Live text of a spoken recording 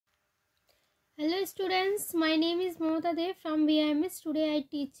Hello students, my name is Mamata Dev from VIMS. Today I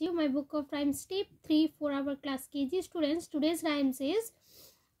teach you my book of rhymes tip 3 for our class KG students. Today's rhymes is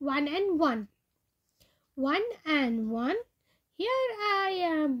 1 and 1. 1 and 1. Here I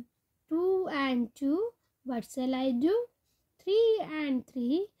am. 2 and 2. What shall I do? 3 and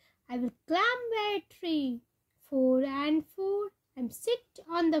 3. I will climb a tree. 4 and 4. I'm sit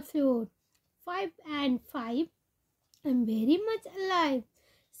on the floor. 5 and 5. I'm very much alive.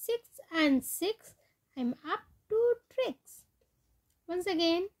 6 and 6. I'm up to tricks. Once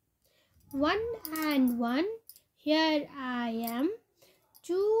again. 1 and 1. Here I am.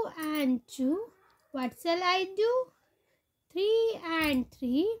 2 and 2. What shall I do? 3 and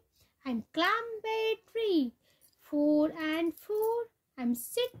 3. I'm climb a tree. 4 and 4. I'm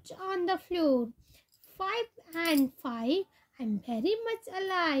sit on the floor. 5 and 5. I'm very much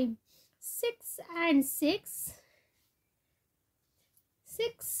alive. 6 and 6.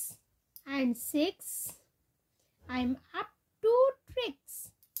 6 and 6. I'm up to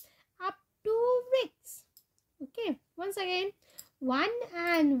tricks. Up to bricks. Okay, once again. 1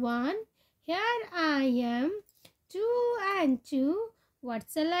 and 1. Here I am. 2 and 2. What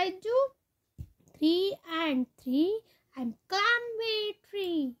shall I do? 3 and 3. I'm climb a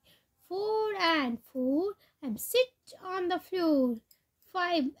tree. 4 and 4. I'm sit on the floor.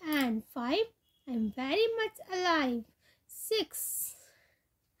 5 and 5. I'm very much alive. 6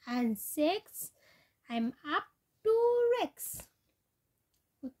 and 6. I'm up to Rex.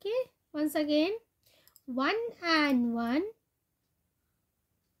 Okay, once again. 1 and 1.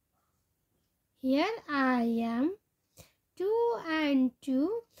 Here I am. 2 and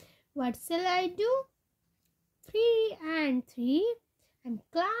 2. What shall I do? 3 and 3. I'm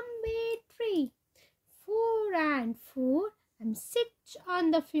climb a tree. 4 and 4. I'm sit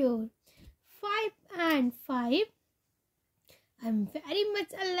on the floor. 5 and 5. I'm very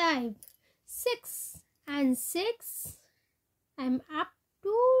much alive. 6 and 6. I'm up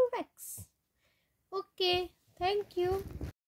to Rex. Okay, thank you.